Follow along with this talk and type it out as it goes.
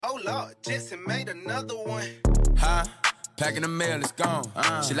Hold up, Jesse made another one. Huh? Packing the mail, it's gone.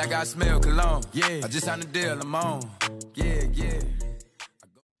 Shit like I smell cologne. Yeah. I just signed the deal, I'm on. Yeah.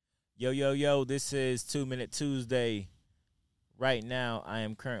 Yo, this is 2 Minute Tuesday. Right now, I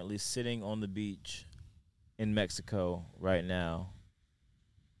am currently sitting on the beach in Mexico right now,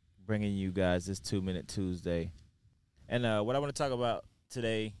 bringing you guys this 2 Minute Tuesday. And what I want to talk about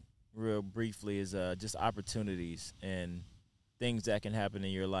today, real briefly, is just opportunities and things that can happen in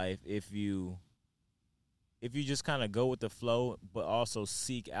your life if you just kind of go with the flow, but also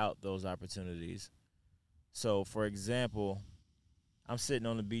seek out those opportunities. So, for example, I'm sitting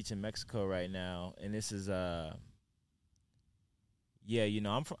on the beach in Mexico right now, and this is I'm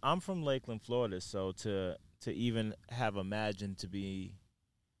from Lakeland, Florida. So to even have imagined to be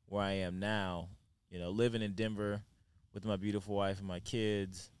where I am now, living in Denver with my beautiful wife and my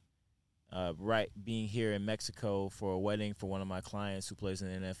kids, being here in Mexico for a wedding for one of my clients who plays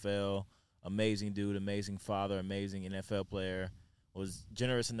in the NFL. Amazing dude, amazing father, amazing NFL player. Was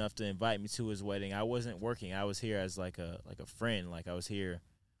generous enough to invite me to his wedding. I wasn't working. I was here as like a friend. Like I was here,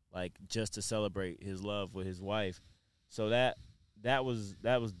 like just to celebrate his love with his wife. So that was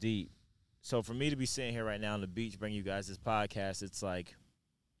deep. So for me to be sitting here right now on the beach, bringing you guys this podcast, it's like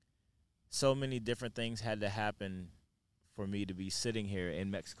so many different things had to happen for me to be sitting here in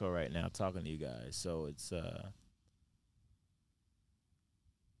Mexico right now talking to you guys. So it's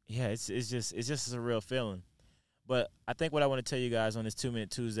it's just a real feeling. But I think what I want to tell you guys on this 2 Minute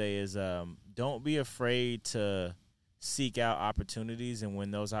Tuesday is don't be afraid to seek out opportunities, and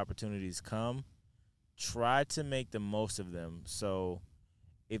when those opportunities come, try to make the most of them. So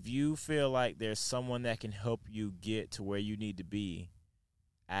if you feel like there's someone that can help you get to where you need to be,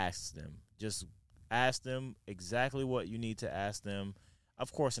 ask them. Just ask them exactly what you need to ask them,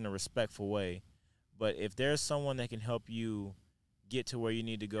 of course in a respectful way. But if there's someone that can help you get to where you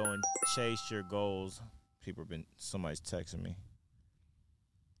need to go and chase your goals. Somebody's texting me,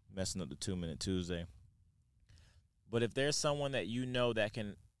 messing up the 2 Minute Tuesday. But if there's someone that you know that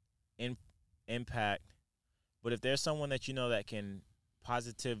can impact, but if there's someone that you know that can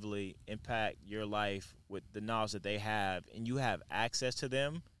positively impact your life with the knowledge that they have, and you have access to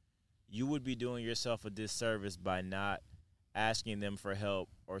them, you would be doing yourself a disservice by not asking them for help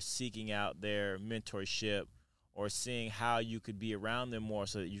or seeking out their mentorship, or seeing how you could be around them more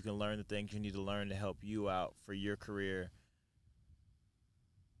so that you can learn the things you need to learn to help you out for your career.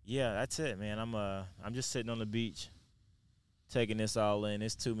 Yeah, that's it, man. I'm just sitting on the beach, taking this all in.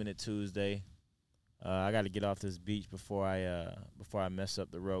 It's 2 Minute Tuesday. I got to get off this beach before I mess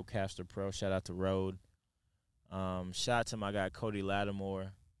up the Roadcaster Pro. Shout out to Road. Shout out to my guy Cody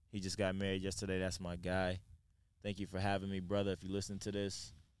Lattimore. He just got married yesterday. That's my guy. Thank you for having me, brother. If you listen to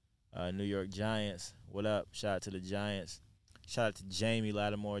this. New York Giants, what up? Shout out to the Giants. Shout out to Jamie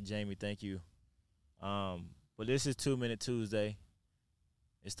Lattimore. Jamie, thank you. But this is 2 Minute Tuesday.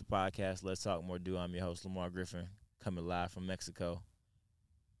 It's the podcast, Let's Talk More Do. I'm your host, Lamar Griffin, coming live from Mexico.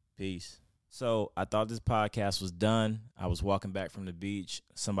 Peace. So I thought this podcast was done. I was walking back from the beach.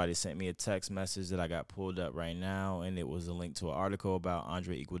 Somebody sent me a text message that I got pulled up right now, and it was a link to an article about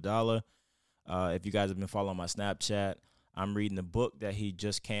Andre Iguodala. If you guys have been following my Snapchat, I'm reading the book that he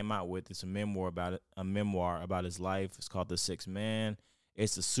just came out with. It's a memoir about his life. It's called The Sixth Man.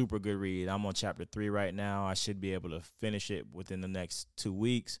 It's a super good read. I'm on chapter 3 right now. I should be able to finish it within the next 2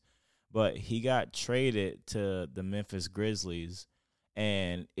 weeks. But he got traded to the Memphis Grizzlies.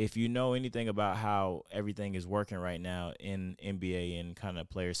 And if you know anything about how everything is working right now in NBA and kind of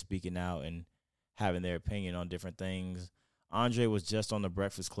players speaking out and having their opinion on different things, Andre was just on the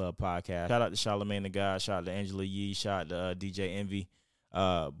Breakfast Club podcast. Shout out to Charlamagne the God. Shout out to Angela Yee. Shout out to DJ Envy.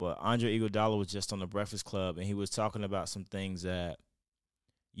 But Andre Iguodala was just on the Breakfast Club, and he was talking about some things that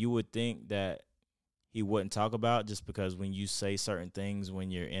you would think that he wouldn't talk about, just because when you say certain things when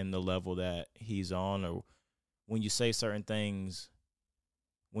you're in the level that he's on, or when you say certain things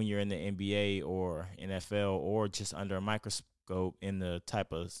when you're in the NBA or NFL or just under a microscope in the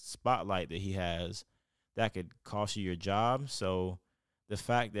type of spotlight that he has, that could cost you your job. So the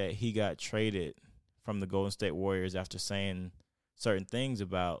fact that he got traded from the Golden State Warriors after saying certain things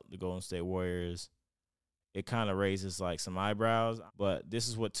about the Golden State Warriors, it kind of raises like some eyebrows. But this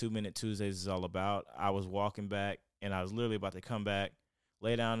is what 2 Minute Tuesdays is all about. I was walking back, and I was literally about to come back,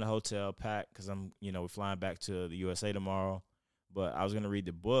 lay down in the hotel, pack, because we're flying back to the USA tomorrow. But I was going to read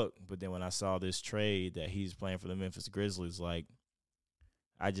the book, but then when I saw this trade that he's playing for the Memphis Grizzlies, like,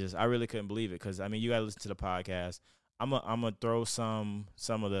 I really couldn't believe it, because, you got to listen to the podcast. I'm gonna throw some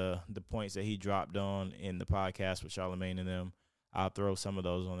of the points that he dropped on in the podcast with Charlamagne and them. I'll throw some of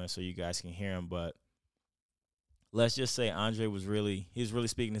those on there so you guys can hear them. But let's just say Andre was really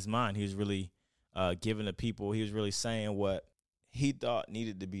speaking his mind. He was really giving the people. He was really saying what he thought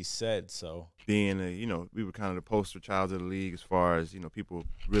needed to be said. So being we were kind of the poster child of the league as far as, people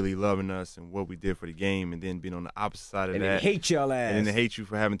really loving us and what we did for the game, and then being on the opposite side of and that. And they hate y'all ass. And then they hate you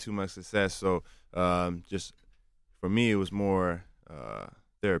for having too much success. So just for me, it was more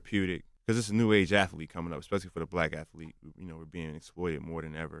therapeutic because it's a new age athlete coming up, especially for the black athlete. We're being exploited more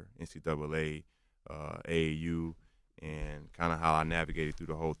than ever. NCAA, AAU, and kind of how I navigated through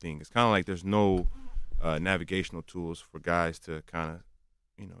the whole thing. It's kind of like there's no navigational tools for guys to kind of,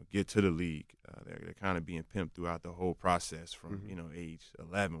 get to the league. They're kind of being pimped throughout the whole process from, age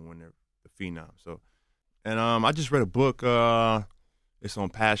 11 when they're the phenom. So, and I just read a book. It's on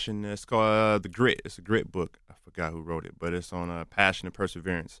passion. It's called The Grit. It's a grit book. I forgot who wrote it, but it's on passion and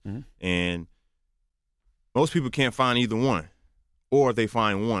perseverance. Mm-hmm. And most people can't find either one, or if they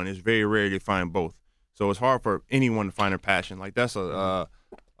find one, it's very rare they find both. So it's hard for anyone to find their passion. Like that's a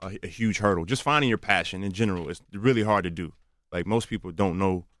huge hurdle. Just finding your passion in general is really hard to do. Like most people don't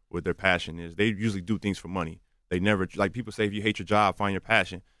know what their passion is. They usually do things for money. They never, like people say, if you hate your job, find your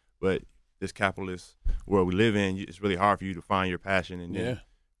passion. But this capitalist world we live in, it's really hard for you to find your passion and then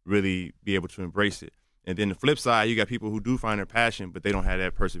really be able to embrace it. And then the flip side, you got people who do find their passion, but they don't have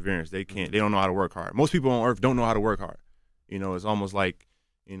that perseverance. They can't. They don't know how to work hard. Most people on earth don't know how to work hard. It's almost like,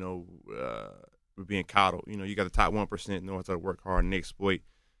 we're being coddled. You got the top 1% know how to work hard and they exploit,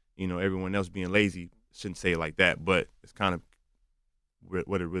 everyone else being lazy. Shouldn't say it like that, but it's kind of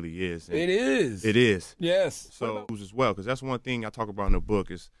what it really is. And it is. It is. Yes. So as well, because that's one thing I talk about in the book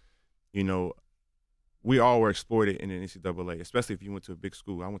is, we all were exploited in the NCAA, especially if you went to a big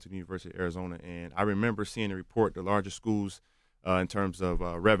school. I went to the University of Arizona, and I remember seeing a report, the largest schools in terms of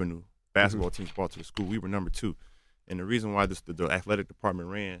revenue, basketball teams brought to the school. We were number 2. And the reason why the athletic department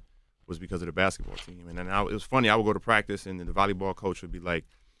ran was because of the basketball team. And then it was funny. I would go to practice, and then the volleyball coach would be like,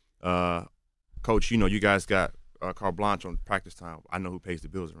 Coach, you guys got carte blanche on practice time. I know who pays the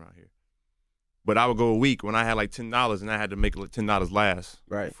bills around here. But I would go a week when I had like $10 and I had to make $10 last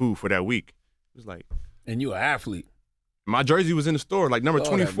food for that week. It was like. And you an athlete. My jersey was in the store. Like number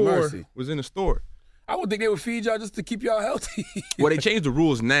 24 was in the store. I would think they would feed y'all just to keep y'all healthy. Well, they changed the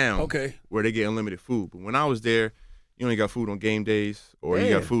rules now. Okay. Where they get unlimited food. But when I was there, you only got food on game days, or you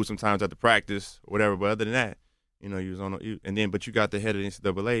got food sometimes after practice or whatever. But other than that, you was on. But you got the head of the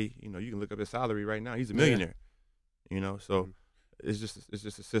NCAA. You can look up his salary right now. He's a millionaire. So it's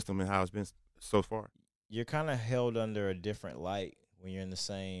just a system and how it's been so far. You're kind of held under a different light when you're in the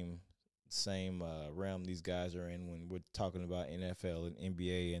same realm these guys are in when we're talking about NFL and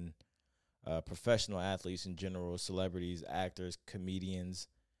NBA and professional athletes in general, celebrities, actors, comedians.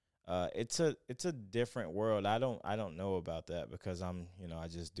 It's a different world. I don't know about that because I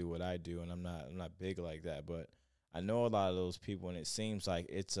just do what I do and I'm not big like that, but I know a lot of those people, and it seems like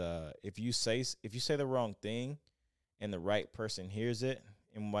it's if you say the wrong thing and the right person hears it,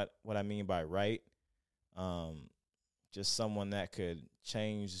 and what I mean by right, just someone that could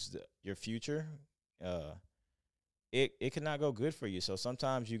change your future, it could not go good for you. So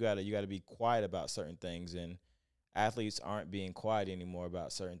sometimes you gotta be quiet about certain things, and athletes aren't being quiet anymore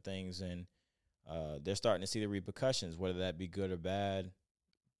about certain things, and they're starting to see the repercussions, whether that be good or bad.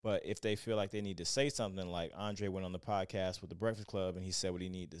 But if they feel like they need to say something, like Andre went on the podcast with the Breakfast Club and he said what he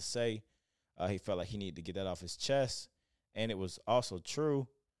needed to say, he felt like he needed to get that off his chest, and it was also true,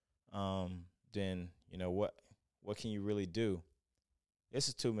 then what can you really do? This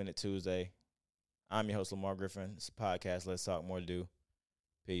is 2 Minute Tuesday. I'm your host, Lamar Griffin. It's a podcast. Let's talk more to do.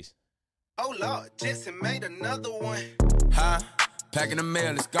 Peace. Oh, Lord, Jesse made another one. Huh? Packing the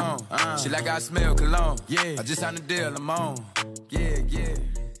mail, it's gone. She like I smell cologne. Yeah. I just signed a deal, I'm on. Yeah.